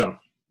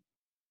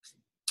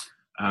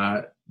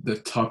The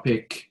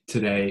topic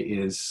today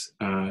is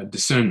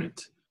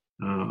discernment,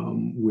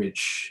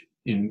 which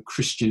in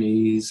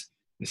Christianese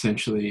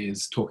essentially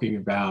is talking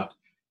about,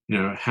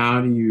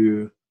 how do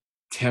you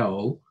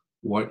tell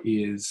what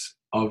is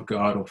of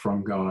God or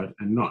from God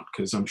and not?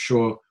 Because I'm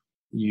sure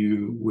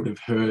you would have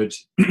heard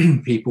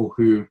people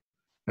who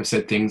have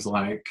said things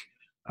like,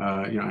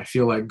 I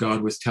feel like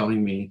God was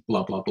telling me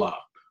blah, blah, blah.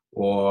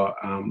 Or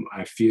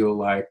I feel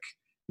like,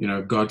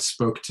 God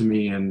spoke to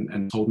me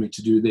and told me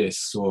to do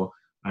this. Or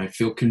I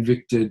feel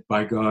convicted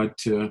by God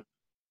to,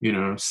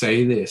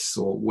 say this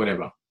or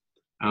whatever.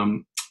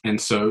 And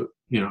so,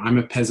 I'm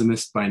a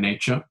pessimist by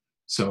nature.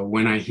 So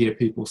when I hear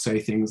people say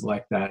things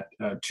like that,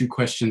 two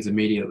questions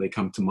immediately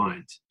come to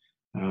mind.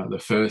 The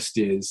first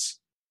is,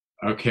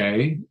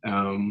 okay,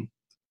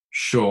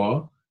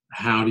 sure.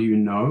 How do you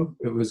know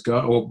it was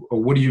God? Or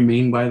what do you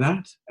mean by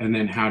that? And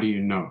then how do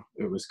you know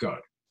it was God?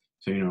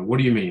 So, what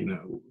do you mean?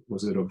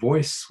 Was it a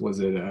voice? Was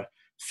it a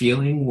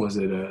feeling? Was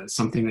it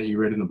something that you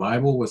read in the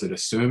Bible? Was it a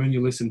sermon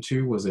you listened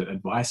to? Was it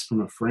advice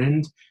from a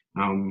friend?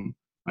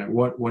 Like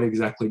what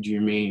exactly do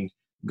you mean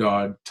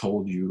God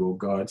told you, or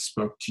God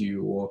spoke to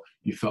you, or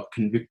you felt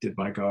convicted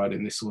by God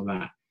in this or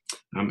that?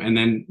 And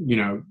then,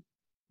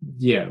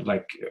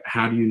 like,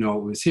 how do you know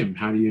it was him?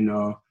 How do you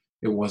know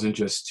it wasn't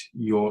just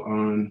your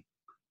own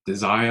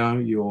desire,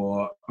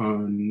 your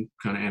own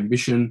kind of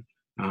ambition,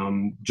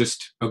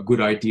 just a good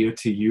idea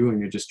to you, and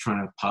you're just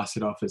trying to pass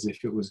it off as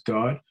if it was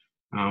God?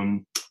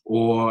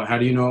 Or how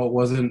do you know it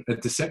wasn't a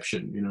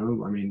deception?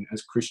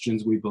 As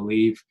Christians, we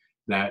believe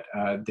that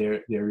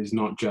there is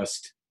not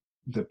just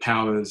the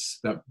powers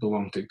that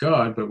belong to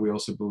God, but we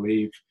also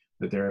believe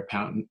that there are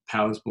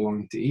powers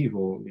belonging to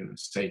evil,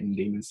 Satan,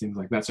 demons, things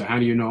like that. So how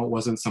do you know it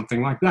wasn't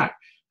something like that?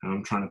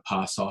 I'm trying to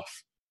pass off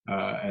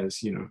as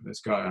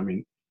God.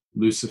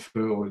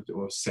 Lucifer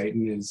or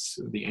Satan is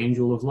the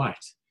angel of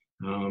light.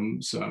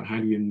 So how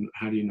do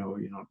you know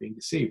you're not being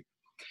deceived?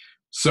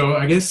 So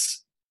I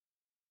guess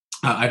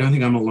I don't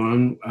think I'm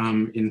alone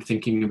in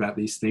thinking about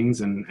these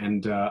things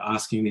and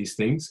asking these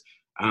things.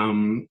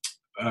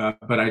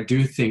 But I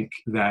do think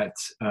that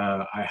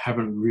I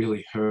haven't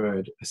really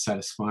heard a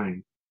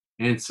satisfying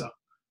answer.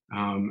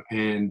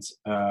 And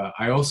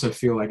I also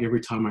feel like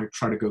every time I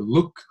try to go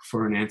look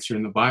for an answer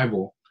in the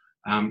Bible,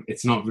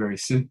 it's not very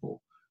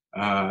simple.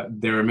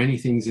 There are many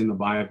things in the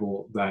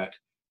Bible that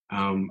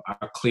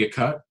are clear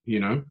cut,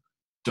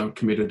 don't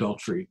commit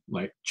adultery,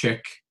 like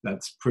check,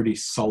 that's pretty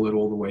solid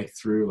all the way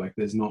through. Like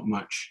there's not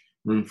much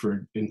room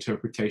for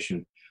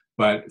interpretation.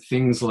 But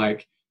things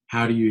like,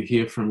 how do you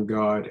hear from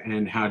God,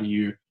 and how do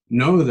you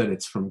know that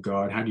it's from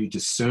God? How do you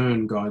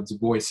discern God's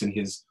voice and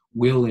his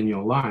will in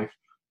your life?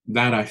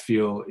 That I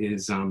feel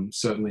is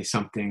certainly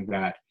something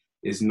that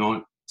is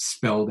not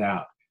spelled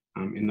out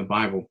in the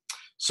Bible.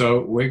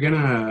 So we're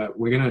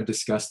gonna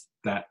discuss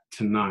that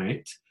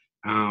tonight.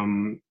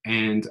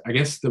 And I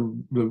guess the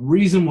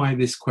reason why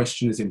this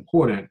question is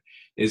important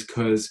is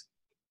because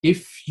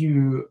if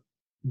you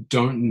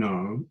don't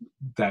know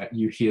that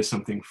you hear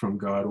something from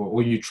God,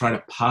 or you try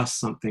to pass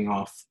something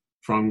off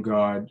from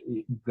God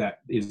that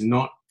is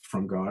not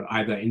from God,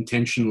 either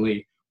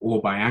intentionally or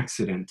by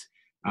accident,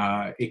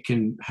 it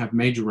can have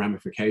major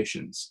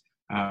ramifications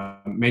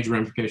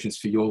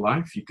for your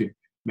life. You could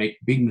make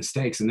big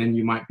mistakes, and then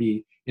you might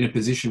be in a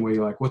position where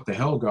you're like, what the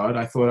hell, God?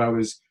 I thought I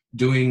was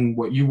doing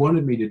what you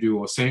wanted me to do,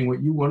 or saying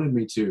what you wanted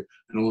me to.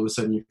 And all of a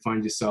sudden you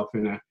find yourself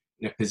in a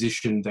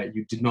position that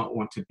you did not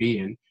want to be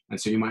in.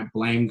 And so you might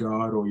blame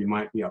God, or you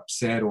might be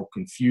upset or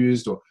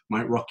confused, or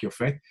might rock your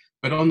faith.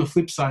 But on the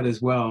flip side as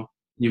well,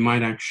 you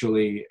might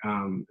actually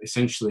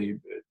essentially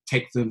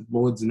take the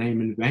Lord's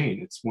name in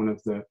vain. It's one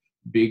of the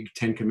big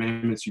 10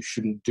 commandments you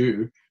shouldn't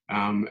do.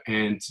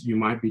 And you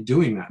might be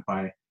doing that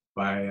by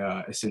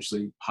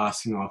essentially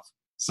passing off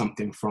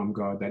something from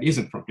God that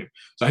isn't from him.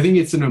 So I think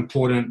it's an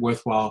important,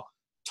 worthwhile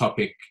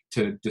topic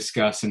to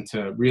discuss, and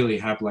to really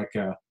have like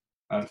a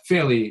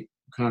fairly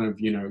kind of,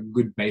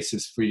 good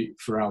basis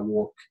for our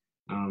walk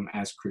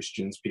as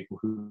Christians, people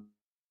who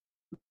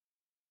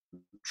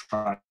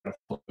try to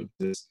follow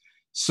this.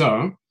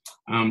 So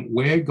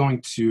we're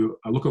going to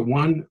look at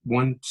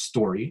one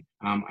story,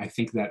 I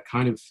think, that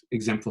kind of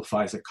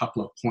exemplifies a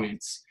couple of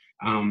points.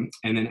 And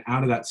then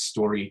out of that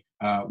story,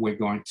 we're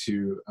going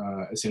to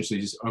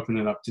essentially just open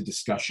it up to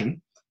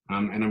discussion.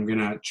 And I'm going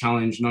to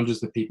challenge not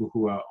just the people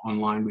who are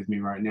online with me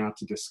right now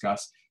to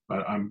discuss,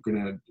 but I'm going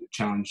to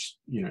challenge,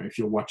 if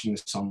you're watching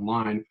this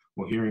online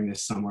or hearing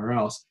this somewhere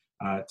else,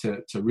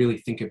 to really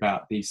think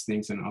about these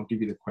things. And I'll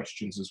give you the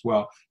questions as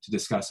well to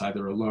discuss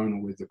either alone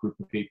or with a group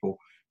of people.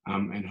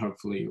 And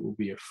hopefully it will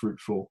be a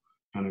fruitful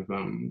kind of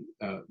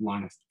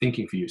line of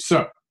thinking for you.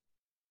 So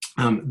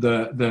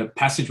the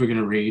passage we're going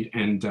to read,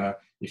 and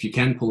if you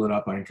can pull it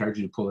up, I encourage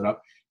you to pull it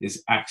up,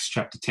 is Acts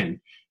chapter 10. And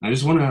I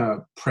just want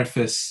to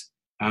preface,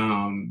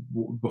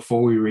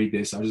 before we read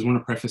this, I just want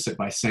to preface it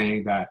by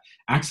saying that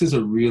Acts is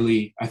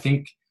I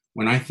think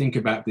when I think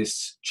about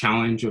this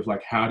challenge of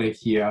like how to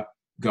hear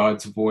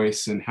God's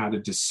voice and how to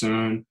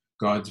discern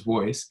God's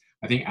voice,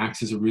 I think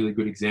Acts is a really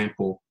good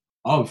example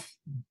of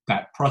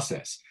that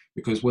process,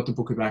 because what the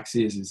book of Acts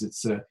is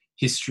it's a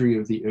history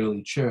of the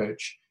early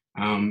church,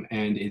 and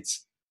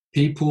it's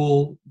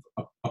people,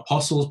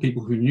 apostles,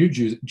 people who knew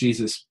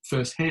Jesus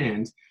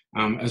firsthand,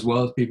 as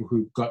well as people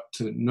who got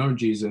to know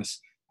Jesus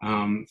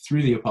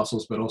through the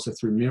apostles, but also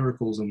through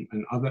miracles and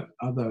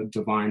other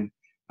divine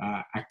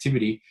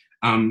activity.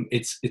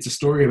 It's a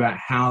story about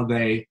how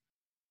they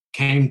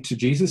came to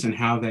Jesus and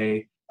how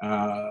they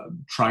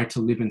tried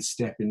to live in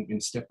step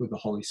with the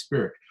Holy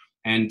Spirit.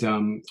 And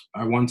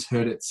I once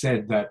heard it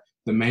said that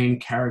the main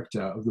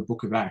character of the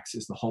book of Acts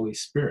is the Holy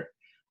Spirit.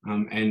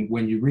 And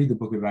when you read the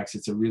book of Acts,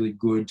 it's a really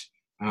good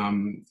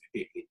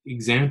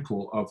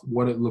example of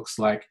what it looks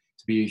like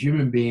to be a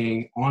human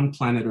being on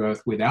planet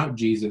Earth without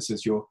Jesus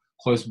as your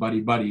close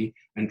buddy,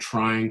 and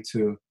trying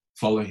to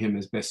follow him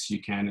as best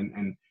you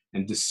can,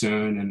 and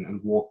discern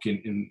and walk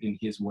in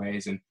his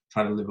ways, and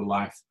try to live a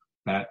life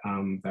that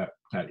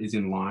is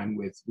in line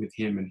with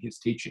him and his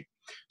teaching.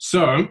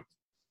 So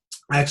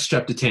Acts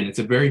chapter 10, it's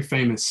a very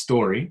famous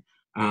story.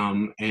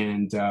 Let's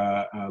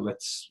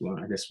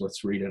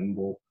read it, and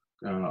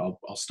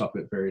I'll stop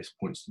at various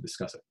points to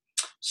discuss it.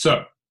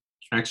 So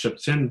Acts chapter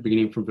 10,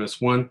 beginning from verse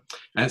 1.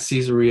 At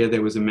Caesarea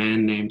there was a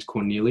man named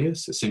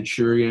Cornelius, a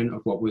centurion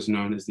of what was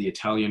known as the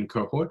Italian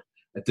cohort,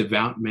 a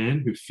devout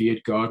man who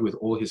feared God with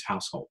all his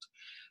household.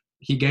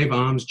 He gave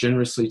alms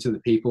generously to the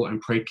people and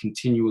prayed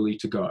continually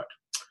to God.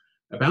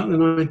 About the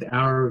 9th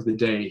hour of the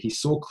day, he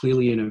saw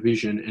clearly in a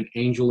vision an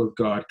angel of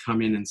God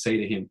come in and say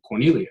to him,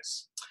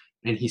 Cornelius.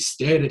 And he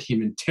stared at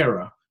him in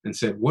terror and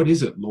said, What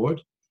is it,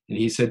 Lord? And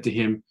he said to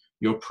him,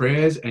 Your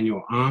prayers and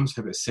your alms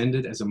have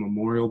ascended as a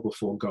memorial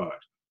before God.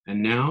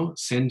 And now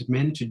send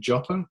men to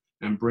Joppa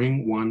and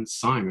bring one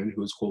Simon,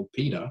 who is called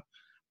Peter.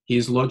 He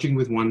is lodging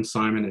with one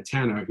Simon, a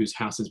tanner, whose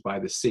house is by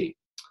the sea.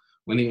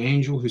 When the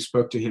angel who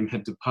spoke to him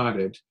had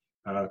departed,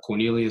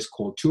 Cornelius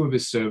called 2 of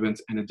his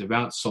servants and a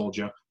devout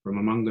soldier from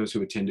among those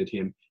who attended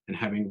him, and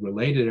having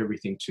related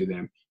everything to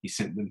them, he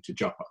sent them to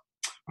Joppa.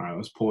 All right,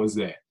 let's pause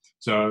there.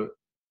 So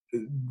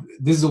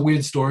this is a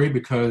weird story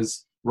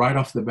because right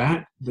off the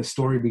bat, the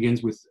story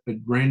begins with a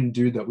random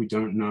dude that we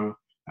don't know.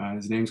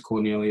 His name's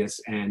Cornelius,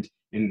 and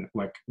in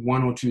like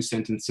 1 or 2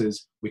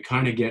 sentences, we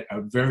kind of get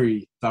a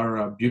very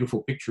thorough,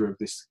 beautiful picture of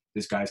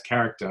this guy's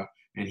character.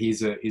 And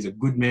he's a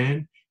good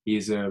man.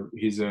 He's a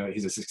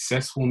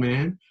successful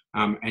man,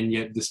 and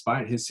yet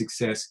despite his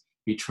success,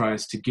 he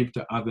tries to give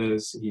to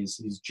others.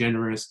 He's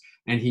generous,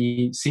 and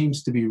he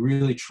seems to be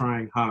really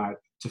trying hard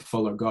to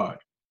follow God.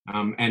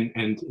 And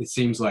it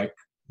seems like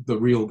the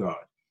real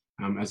God,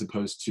 as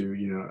opposed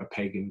to a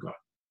pagan God.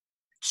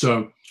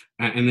 So,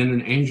 and then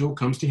an angel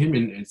comes to him,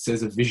 and it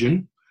says a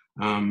vision.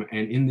 And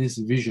in this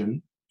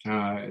vision,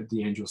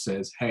 the angel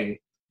says, "Hey,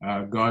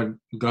 God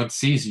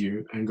sees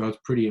you, and God's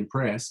pretty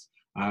impressed.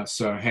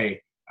 So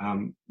hey."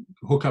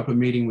 Hook up a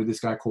meeting with this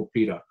guy called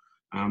Peter.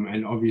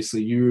 And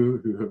obviously you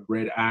who have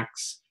read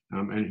Acts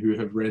and who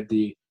have read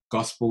the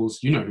Gospels,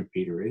 you know who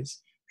Peter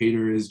is.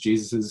 Peter is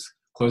Jesus's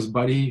close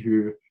buddy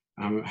who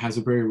has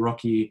a very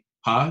rocky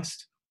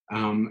past.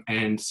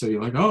 And so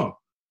you're like, oh,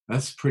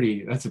 that's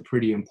a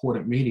pretty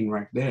important meeting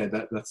right there.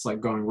 That's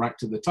like going right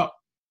to the top.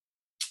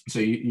 So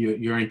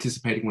you're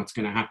anticipating what's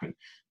going to happen.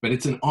 But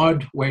it's an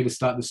odd way to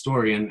start the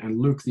story. And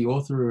Luke, the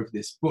author of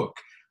this book,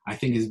 I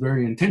think is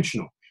very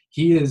intentional.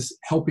 He is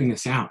helping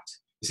us out.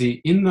 See,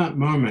 in that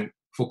moment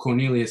for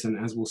Cornelius, and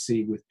as we'll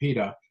see with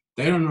Peter,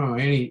 they don't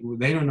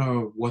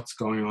know what's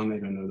going on. They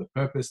don't know the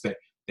purpose.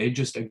 They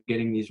just are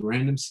getting these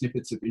random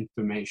snippets of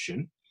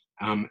information,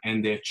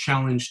 and they're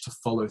challenged to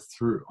follow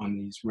through on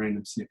these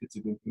random snippets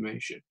of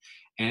information.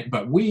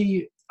 But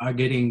we are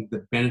getting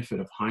the benefit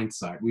of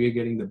hindsight. We are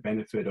getting the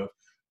benefit of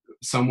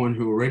someone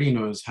who already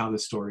knows how the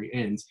story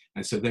ends,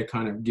 and so they're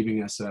kind of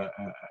giving us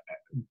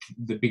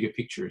the bigger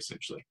picture,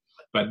 essentially.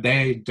 But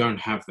they don't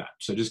have that.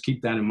 So just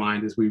keep that in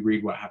mind as we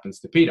read what happens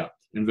to Peter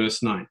in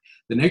verse 9.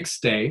 The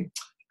next day,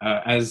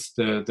 as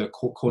the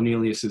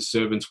Cornelius'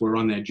 servants were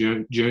on their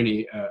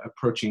journey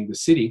approaching the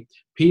city,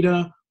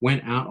 Peter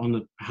went out on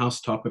the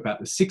housetop about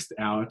the 6th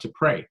hour to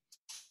pray.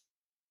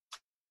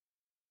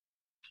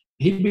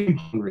 He'd been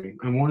hungry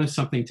and wanted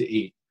something to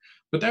eat.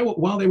 But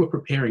while they were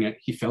preparing it,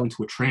 he fell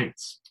into a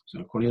trance.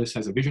 So Cornelius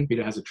has a vision,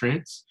 Peter has a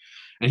trance.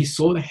 And he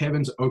saw the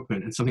heavens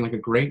open and something like a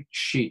great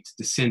sheet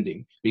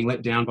descending, being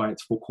let down by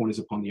its 4 corners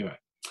upon the earth.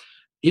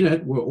 In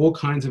it were all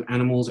kinds of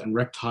animals and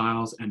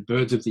reptiles and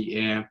birds of the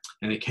air.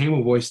 And there came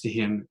a voice to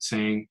him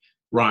saying,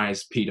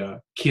 Rise,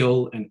 Peter,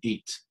 kill and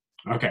eat.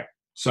 Okay,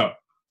 so a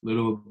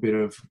little bit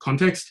of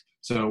context.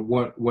 So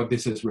what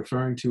this is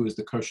referring to is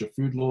the kosher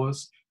food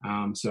laws.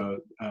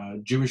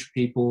 Jewish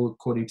people,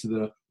 according to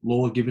the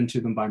law given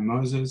to them by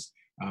Moses,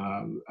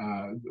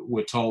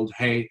 were told,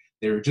 hey,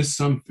 there are just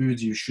some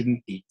foods you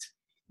shouldn't eat.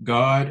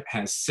 God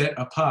has set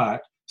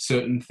apart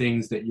certain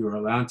things that you're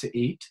allowed to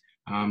eat,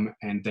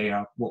 and they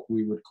are what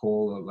we would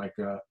call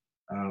the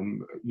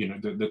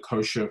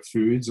kosher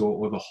foods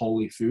or the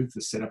holy foods,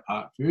 the set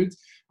apart foods,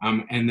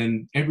 and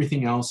then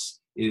everything else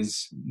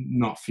is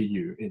not for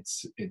you.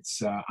 It's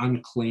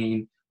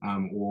unclean,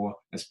 or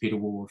as Peter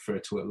will refer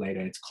to it later,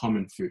 it's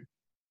common food.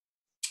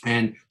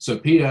 And so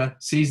Peter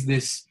sees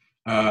this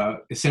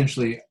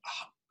essentially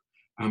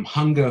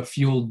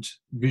hunger-fueled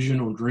vision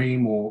or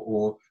dream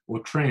or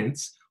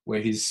trance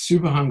where he's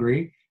super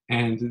hungry,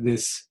 and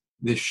this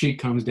sheet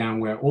comes down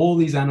where all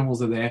these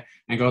animals are there,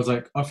 and God's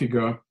like, off you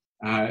go,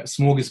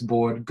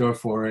 smorgasbord, go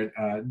for it,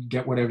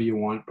 get whatever you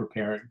want,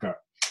 prepare it, go.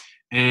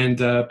 And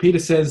Peter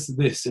says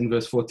this in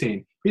verse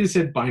 14. Peter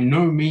said, by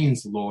no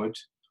means, Lord,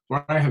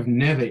 for I have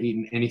never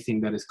eaten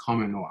anything that is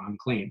common or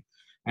unclean.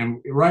 And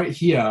right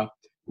here,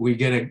 we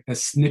get a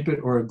snippet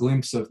or a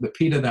glimpse of the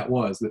Peter that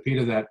was, the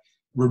Peter that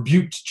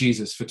rebuked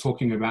Jesus for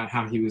talking about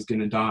how he was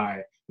going to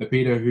die, the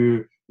Peter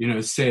who,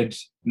 said,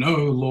 no,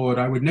 Lord,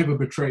 I would never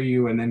betray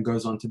you, and then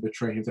goes on to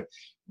betray him.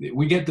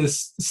 We get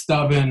this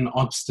stubborn,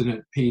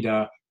 obstinate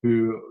Peter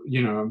who,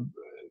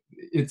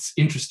 it's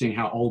interesting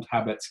how old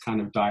habits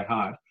kind of die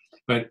hard.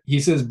 But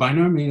he says, by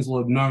no means,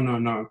 Lord,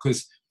 no,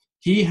 because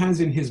he has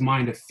in his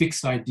mind a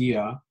fixed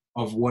idea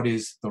of what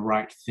is the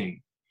right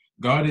thing.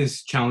 God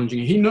is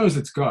challenging. He knows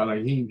it's God.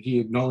 Like he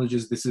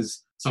acknowledges this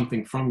is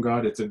something from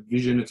God. It's a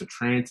vision. It's a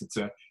trance.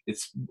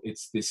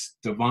 It's this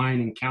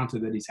divine encounter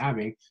that he's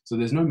having. So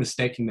there's no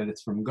mistaking that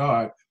it's from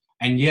God.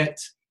 And yet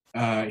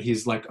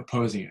he's like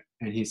opposing it.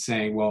 And he's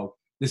saying, well,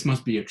 this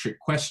must be a trick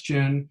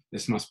question.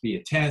 This must be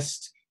a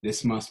test.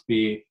 This must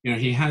be,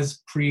 he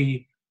has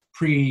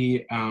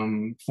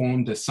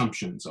formed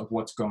assumptions of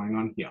what's going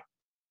on here.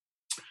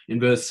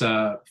 In verse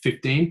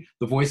 15,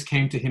 the voice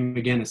came to him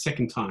again a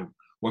second time.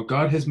 What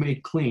God has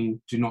made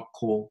clean, do not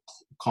call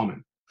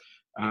common.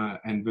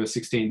 And verse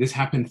 16, this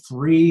happened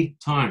 3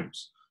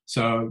 times.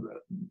 So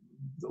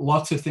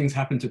lots of things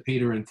happen to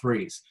Peter in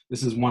threes.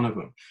 This is one of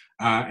them.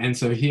 And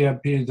so here,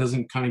 Peter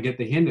doesn't kind of get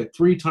the hint.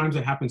 3 times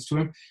it happens to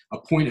him, a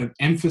point of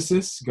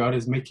emphasis. God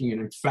is making an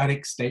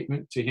emphatic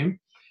statement to him.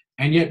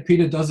 And yet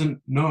Peter doesn't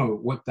know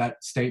what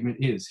that statement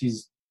is.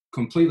 He's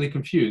completely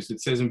confused.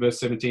 It says in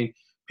verse 17,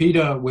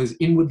 Peter was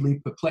inwardly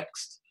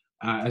perplexed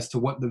as to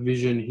what the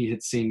vision he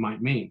had seen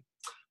might mean.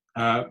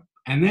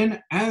 And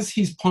then as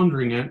he's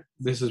pondering it,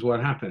 this is what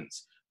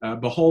happens.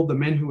 Behold, the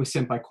men who were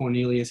sent by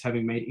Cornelius,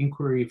 having made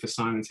inquiry for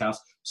Simon's house,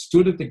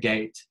 stood at the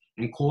gate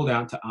and called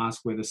out to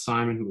ask whether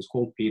Simon, who was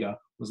called Peter,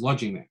 was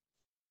lodging there.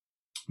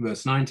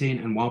 Verse 19,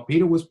 and while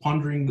Peter was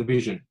pondering the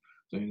vision,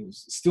 so he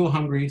was still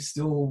hungry,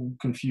 still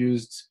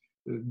confused,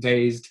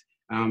 dazed,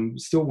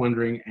 still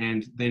wondering,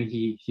 and then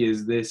he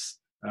hears this,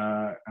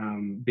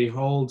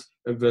 behold,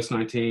 verse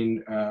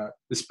 19,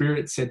 the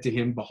Spirit said to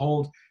him,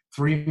 behold,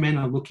 3 men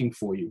are looking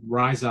for you.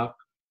 Rise up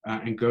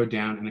and go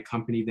down and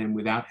accompany them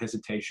without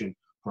hesitation,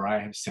 for I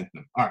have sent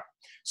them. All right.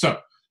 So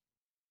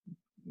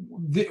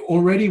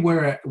already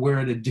we're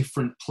at a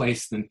different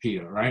place than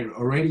Peter, right?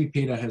 Already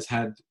Peter has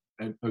had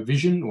a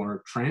vision or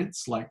a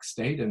trance-like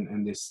state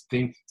and this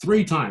thing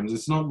 3 times.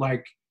 It's not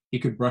like he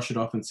could brush it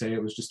off and say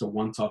it was just a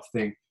once-off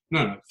thing.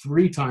 No,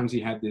 3 times he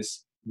had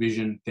this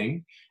vision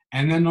thing.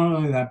 And then not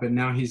only that, but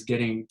now he's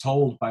getting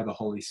told by the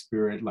Holy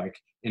Spirit, like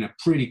in a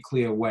pretty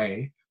clear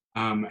way,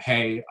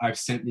 hey, I've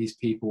sent these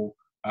people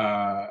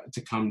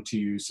to come to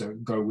you, so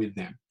go with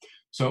them.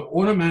 So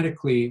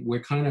automatically,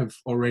 we're kind of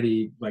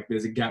already, like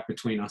there's a gap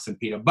between us and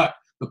Peter. But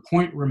the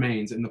point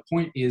remains, and the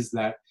point is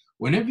that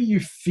whenever you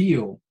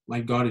feel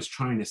like God is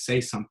trying to say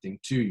something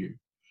to you,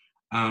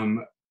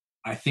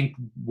 I think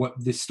what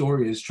this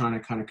story is trying to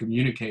kind of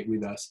communicate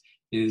with us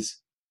is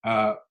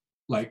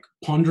like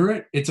ponder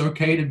it. It's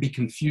okay to be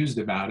confused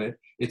about it.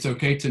 It's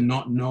okay to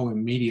not know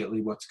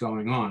immediately what's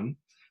going on.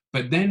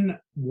 But then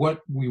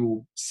what we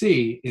will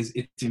see is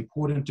it's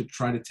important to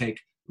try to take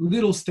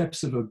little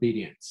steps of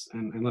obedience.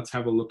 And let's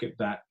have a look at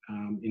that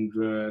in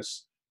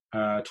verse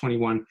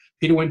 21.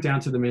 Peter went down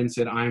to the men and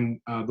said,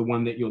 I'm the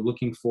one that you're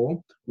looking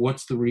for.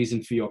 What's the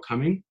reason for your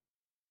coming?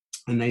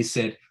 And they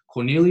said,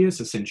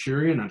 Cornelius, a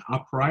centurion, an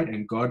upright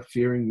and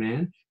God-fearing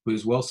man, who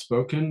is well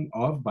spoken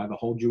of by the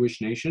whole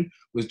Jewish nation,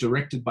 was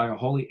directed by a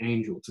holy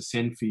angel to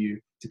send for you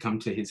to come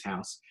to his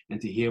house and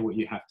to hear what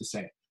you have to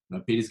say. Now,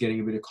 Peter's getting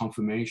a bit of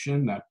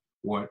confirmation that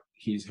what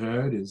he's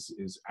heard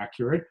is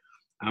accurate.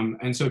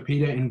 And so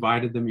Peter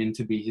invited them in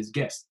to be his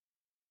guest.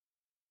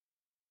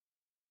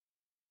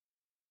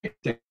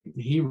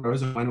 He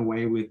rose and went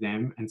away with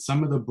them, and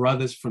some of the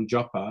brothers from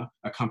Joppa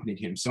accompanied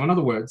him. So in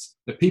other words,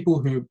 the people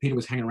who Peter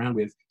was hanging around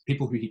with,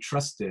 people who he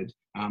trusted,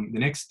 the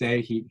next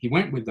day he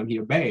went with them, he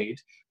obeyed,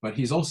 but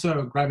he's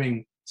also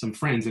grabbing some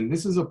friends. And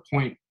this is a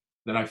point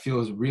that I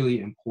feel is really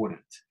important.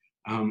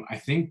 I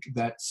think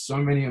that so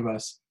many of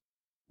us,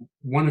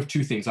 one of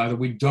 2 things, either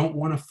we don't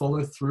want to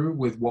follow through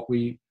with what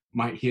we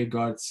might hear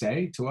God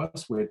say to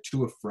us, we're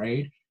too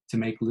afraid to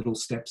make little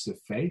steps of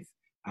faith,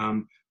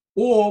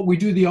 or we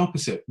do the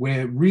opposite.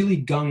 We're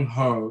really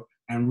gung-ho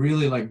and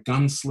really like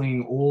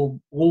gunsling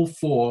all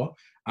for,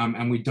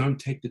 and we don't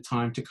take the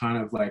time to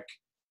kind of like,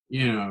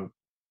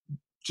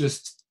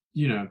 just,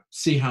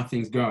 see how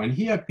things go. And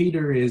here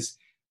Peter is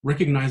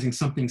recognizing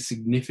something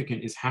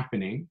significant is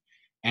happening.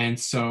 And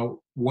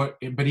so but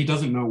he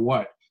doesn't know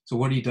what. So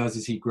what he does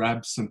is he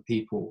grabs some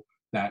people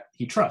that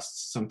he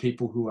trusts, some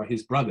people who are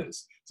his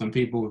brothers, some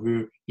people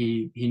who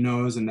he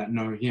knows and that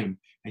know him.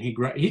 And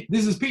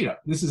this is Peter.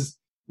 This is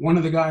one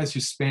of the guys who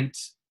spent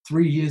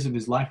 3 years of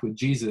his life with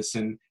Jesus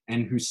and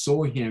who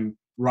saw him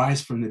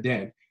rise from the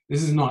dead.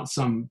 This is not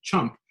some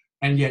chump,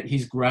 and yet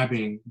he's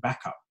grabbing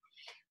backup.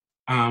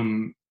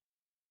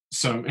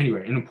 So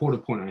anyway, an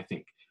important point, I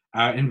think.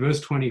 In verse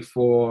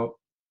 24,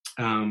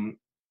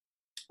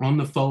 on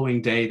the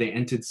following day, they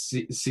entered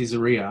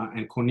Caesarea,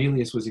 and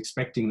Cornelius was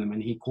expecting them,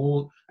 and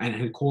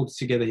had called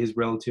together his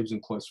relatives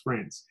and close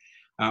friends.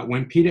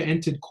 When Peter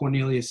entered,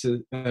 Cornelius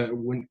met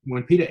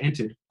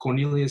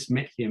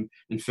him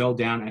and fell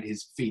down at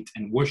his feet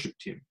and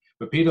worshipped him.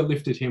 But Peter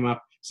lifted him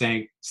up,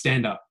 saying,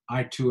 "Stand up,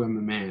 I too am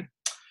a man."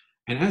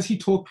 And as he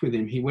talked with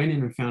him, he went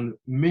in and found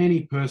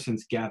many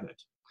persons gathered.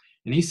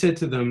 And he said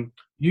to them,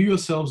 "You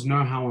yourselves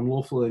know how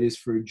unlawful it is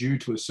for a Jew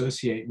to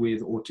associate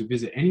with or to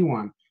visit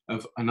anyone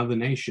of another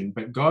nation,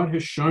 but God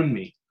has shown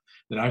me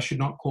that I should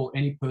not call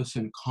any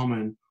person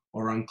common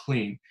or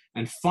unclean."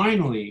 And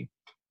finally,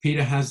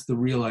 Peter has the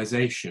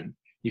realization.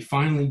 He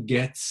finally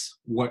gets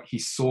what he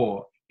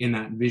saw in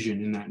that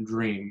vision, in that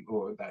dream,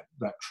 or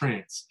that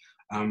trance.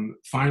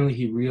 Finally,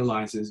 he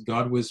realizes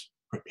God was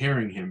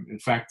preparing him. In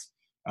fact,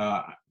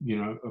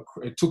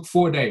 it took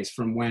 4 days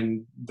from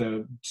when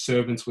the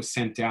servants were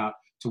sent out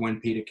to when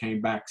Peter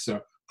came back.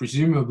 So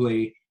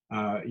presumably,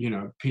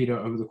 Peter,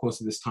 over the course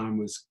of this time,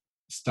 was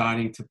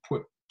starting to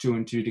put 2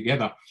 and 2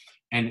 together.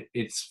 And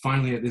it's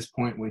finally at this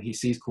point when he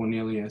sees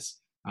Cornelius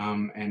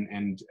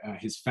and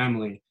his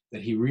family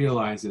that he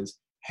realizes,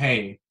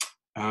 hey,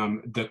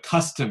 the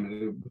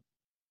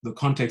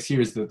context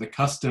here is that the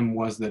custom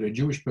was that a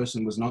Jewish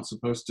person was not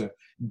supposed to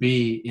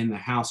be in the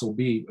house or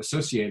be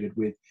associated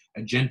with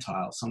a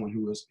Gentile, someone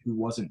who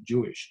wasn't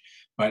Jewish.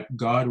 But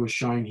God was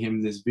showing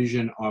him this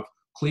vision of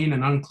clean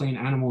and unclean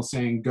animals,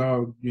 saying,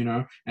 go,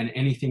 and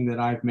anything that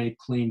I've made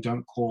clean,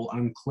 don't call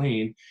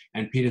unclean.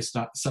 And Peter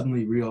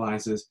suddenly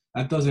realizes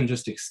that doesn't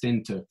just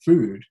extend to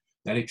food,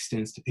 that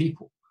extends to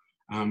people.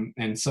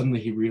 And suddenly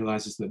he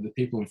realizes that the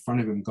people in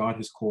front of him, God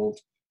has called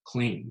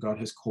clean, God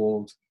has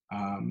called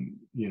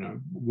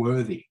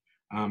worthy,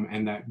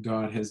 and that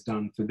God has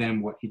done for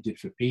them what he did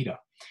for Peter.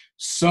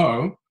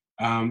 So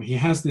he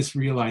has this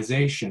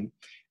realization,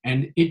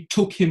 and it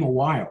took him a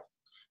while.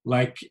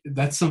 Like,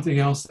 that's something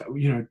else that,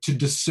 to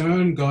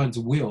discern God's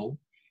will,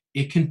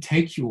 it can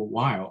take you a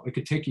while. It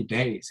could take you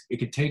days. It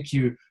could take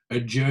you a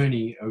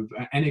journey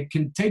and it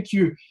can take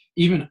you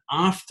even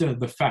after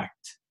the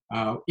fact,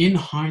 in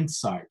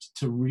hindsight,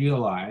 to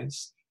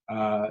realize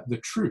the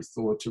truth,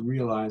 or to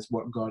realize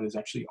what God is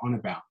actually on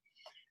about.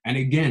 And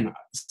again,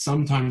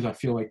 sometimes I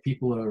feel like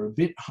people are a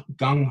bit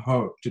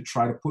gung-ho to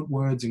try to put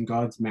words in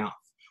God's mouth,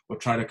 or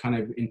try to kind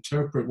of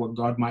interpret what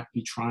God might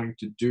be trying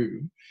to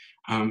do.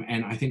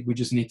 And I think we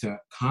just need to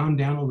calm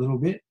down a little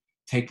bit,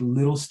 take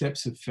little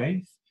steps of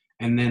faith,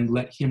 and then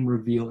let him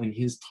reveal in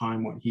his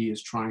time what he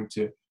is trying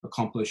to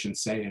accomplish and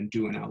say and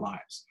do in our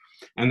lives.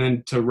 And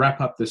then to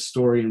wrap up this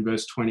story in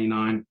verse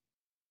 29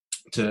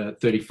 to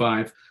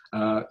 35,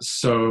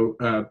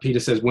 Peter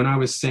says, "When I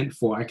was sent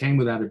for, I came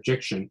without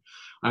objection.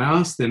 I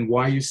asked them,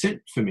 'Why you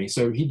sent for me?'"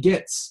 So he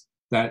gets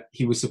that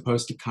he was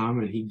supposed to come,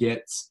 and he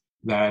gets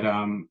that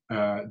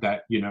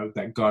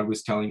that God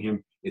was telling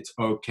him it's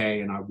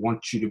okay, and I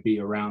want you to be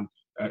around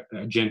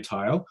a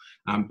Gentile.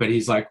 But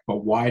he's like,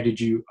 "But why did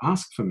you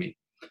ask for me?"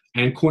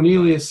 And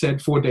Cornelius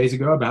said, 4 days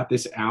ago, about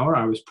this hour,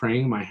 I was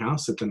praying in my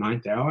house at the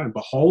 9th hour, and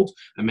behold,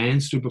 a man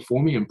stood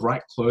before me in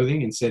bright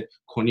clothing and said,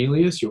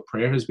 'Cornelius, your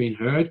prayer has been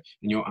heard,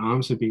 and your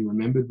alms have been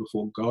remembered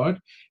before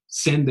God.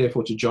 Send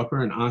therefore to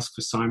Joppa and ask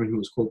for Simon, who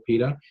was called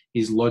Peter.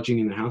 He's lodging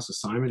in the house of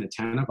Simon, a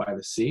tanner by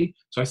the sea.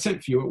 So I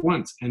sent for you at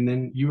once, and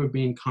then you have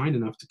been kind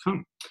enough to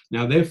come.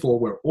 Now therefore,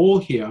 we're all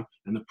here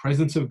in the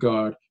presence of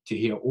God to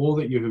hear all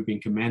that you have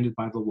been commanded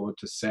by the Lord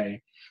to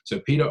say.'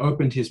 So Peter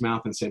opened his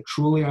mouth and said,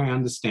 'Truly I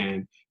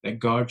understand that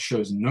God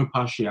shows no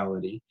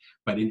partiality,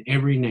 but in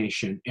every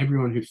nation,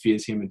 everyone who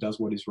fears him and does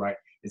what is right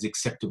is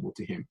acceptable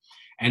to him.'"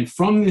 And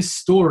from this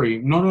story,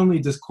 not only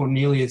does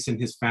Cornelius and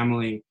his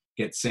family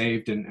get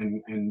saved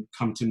and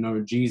come to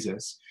know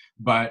Jesus,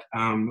 but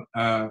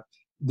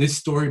this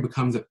story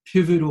becomes a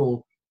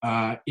pivotal,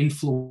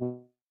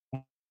 influential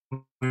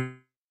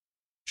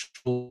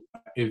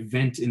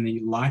event in the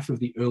life of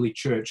the early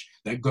church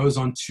that goes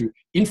on to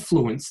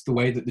influence the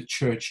way that the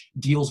church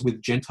deals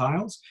with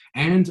Gentiles.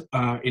 And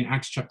in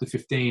Acts chapter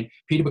 15,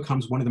 Peter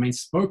becomes one of the main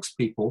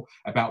spokespeople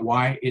about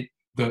why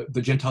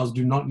the Gentiles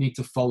do not need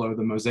to follow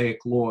the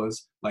Mosaic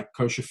laws, like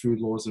kosher food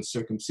laws and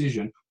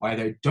circumcision, why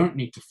they don't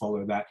need to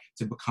follow that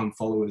to become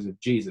followers of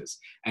Jesus.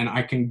 And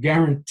I can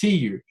guarantee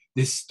you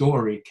this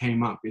story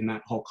came up in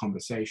that whole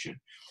conversation.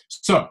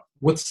 So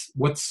what's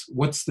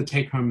the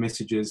take-home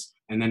messages?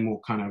 And then we'll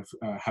kind of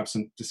have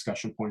some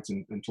discussion points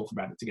and talk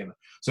about it together.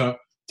 So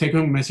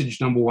take-home message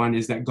number 1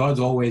 is that God's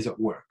always at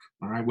work.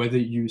 All right, whether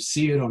you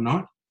see it or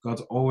not,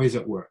 God's always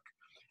at work.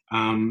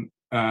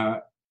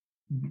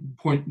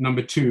 Point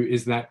number 2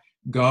 is that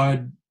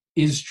God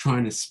is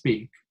trying to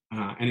speak.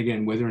 And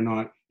again, whether or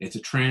not it's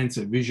a trance,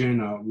 a vision,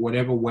 or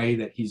whatever way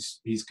that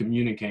he's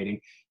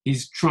communicating,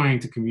 he's trying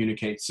to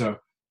communicate. So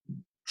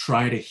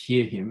try to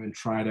hear him and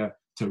try to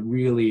to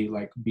really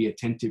like be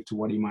attentive to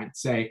what he might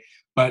say.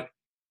 But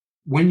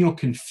when you're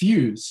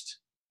confused,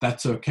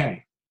 that's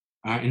okay.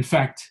 In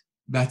fact,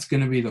 that's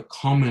going to be the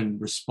common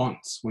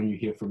response when you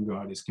hear from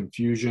God, is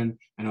confusion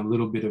and a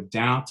little bit of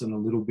doubt and a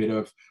little bit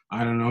of,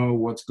 I don't know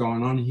what's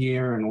going on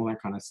here and all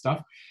that kind of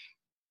stuff.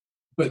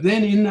 But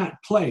then in that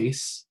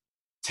place,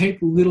 take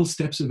little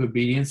steps of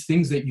obedience,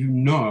 things that you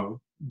know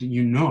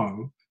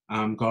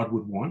God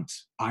would want,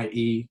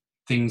 i.e.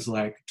 things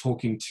like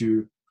talking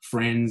to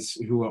friends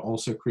who are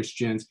also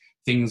Christians,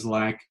 things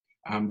like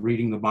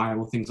reading the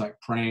Bible, things like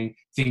praying,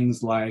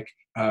 things like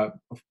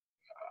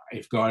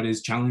if God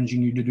is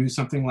challenging you to do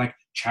something like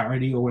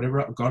charity or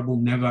whatever, God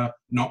will never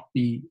not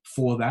be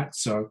for that.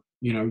 So,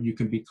 you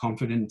can be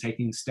confident in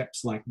taking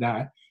steps like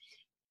that.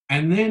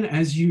 And then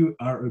as you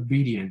are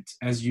obedient,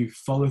 as you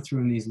follow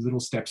through in these little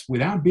steps,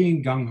 without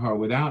being gung-ho,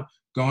 without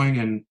going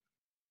and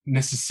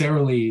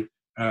necessarily,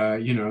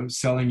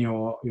 selling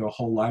your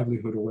whole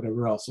livelihood or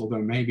whatever else,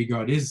 although maybe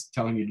God is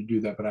telling you to do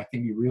that, but I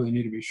think you really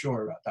need to be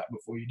sure about that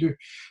before you do.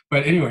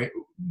 But anyway,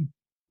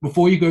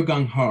 before you go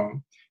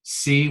gung-ho,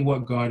 see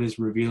what God is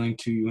revealing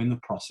to you in the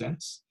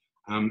process.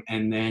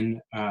 And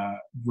then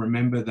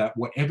remember that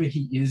whatever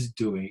he is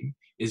doing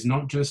is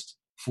not just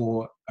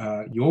for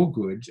your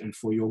good and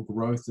for your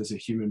growth as a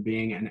human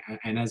being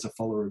and as a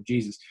follower of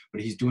Jesus,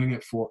 but he's doing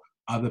it for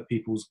other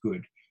people's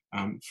good,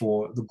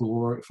 for the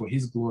glory, for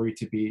his glory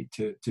to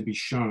be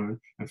shown,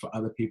 and for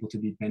other people to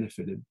be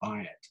benefited by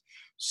it.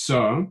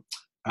 So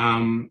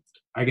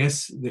I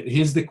guess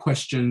here's the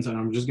questions, and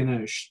I'm just going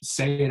to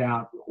say it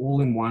out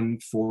all in one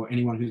for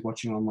anyone who's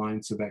watching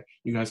online, so that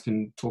you guys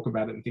can talk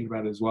about it and think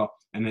about it as well.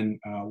 And then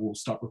we'll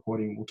stop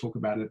recording and we'll talk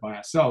about it by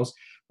ourselves.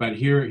 But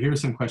here are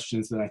some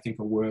questions that I think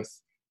are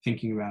worth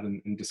thinking about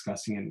and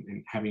discussing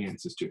and having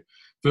answers to.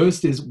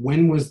 First is,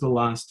 when was the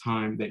last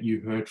time that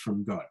you heard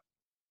from God?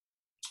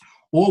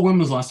 Or when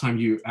was the last time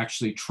you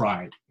actually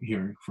tried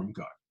hearing from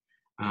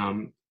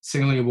God?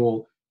 Secondly of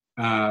all,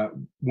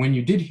 when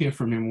you did hear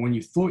from him, when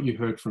you thought you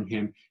heard from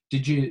him, do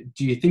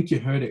you think you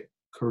heard it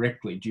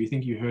correctly? Do you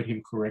think you heard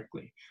him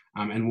correctly?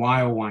 And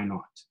why or why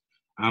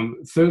not?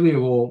 Thirdly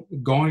of all,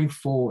 going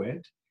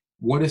forward,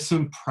 what are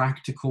some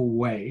practical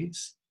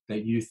ways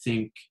that you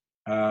think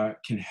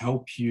can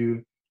help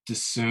you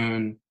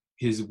discern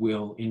his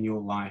will in your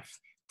life,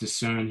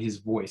 discern his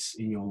voice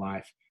in your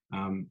life,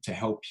 to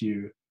help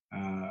you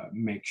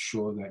make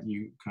sure that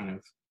you kind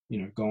of,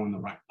 go on the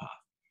right path?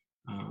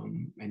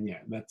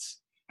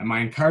 And my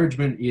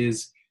encouragement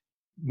is,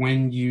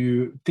 when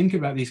you think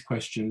about these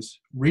questions,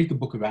 read the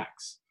book of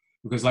Acts.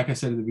 Because like I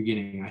said at the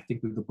beginning, I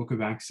think that the book of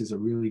Acts is a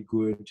really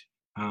good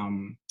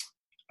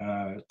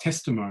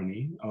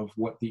testimony of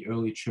what the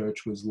early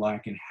church was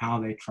like and how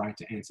they tried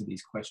to answer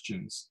these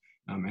questions,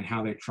 and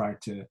how they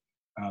tried to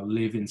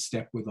live in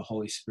step with the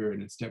Holy Spirit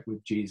and step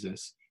with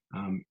Jesus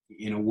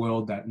in a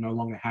world that no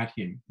longer had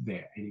him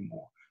there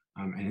anymore.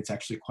 And it's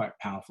actually quite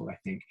powerful, I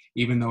think.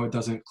 Even though it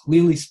doesn't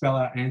clearly spell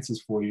out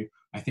answers for you,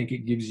 I think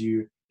it gives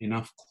you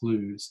enough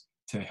clues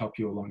to help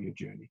you along your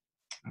journey.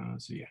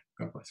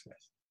 God bless,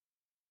 guys.